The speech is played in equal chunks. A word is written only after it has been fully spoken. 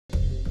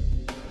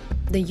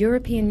The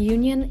European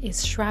Union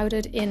is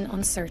shrouded in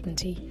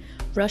uncertainty.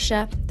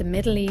 Russia, the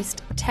Middle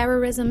East,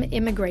 terrorism,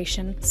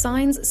 immigration,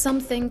 signs some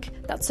think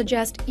that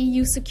suggest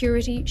EU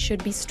security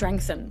should be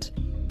strengthened.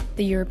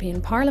 The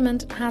European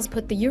Parliament has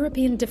put the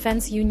European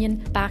Defence Union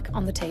back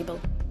on the table.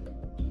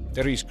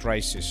 There is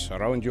crisis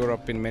around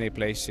Europe in many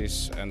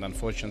places, and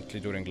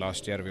unfortunately during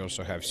last year we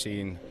also have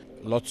seen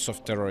lots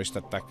of terrorist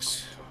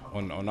attacks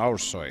on our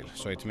soil.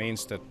 So it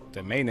means that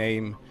the main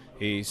aim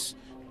is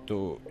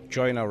to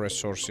join our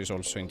resources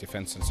also in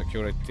defence and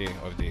security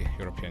of the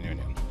European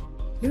Union.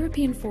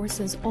 European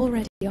forces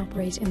already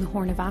operate in the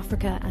Horn of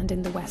Africa and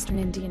in the Western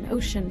Indian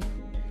Ocean.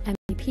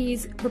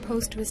 MEPs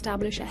propose to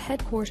establish a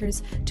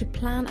headquarters to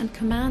plan and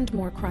command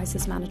more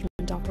crisis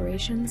management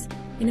operations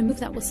in a move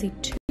that will see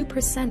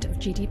 2% of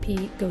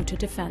GDP go to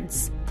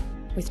defence.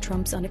 With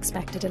Trump's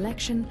unexpected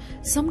election,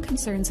 some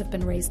concerns have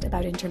been raised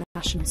about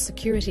international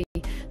security,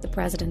 the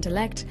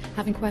president-elect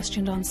having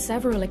questioned on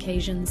several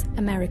occasions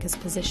America's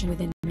position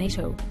within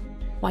NATO.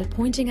 While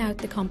pointing out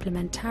the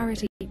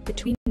complementarity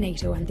between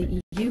NATO and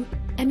the EU,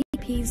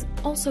 MEPs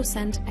also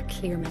sent a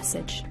clear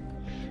message.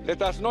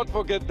 Let us not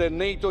forget that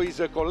NATO is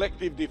a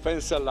collective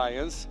defence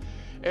alliance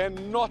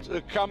and not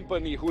a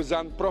company whose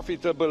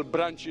unprofitable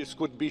branches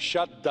could be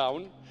shut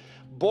down,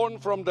 born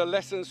from the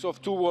lessons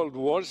of 2 world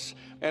wars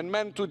and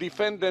meant to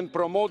defend and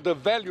promote the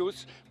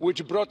values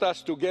which brought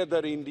us together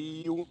in the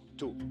EU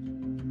too.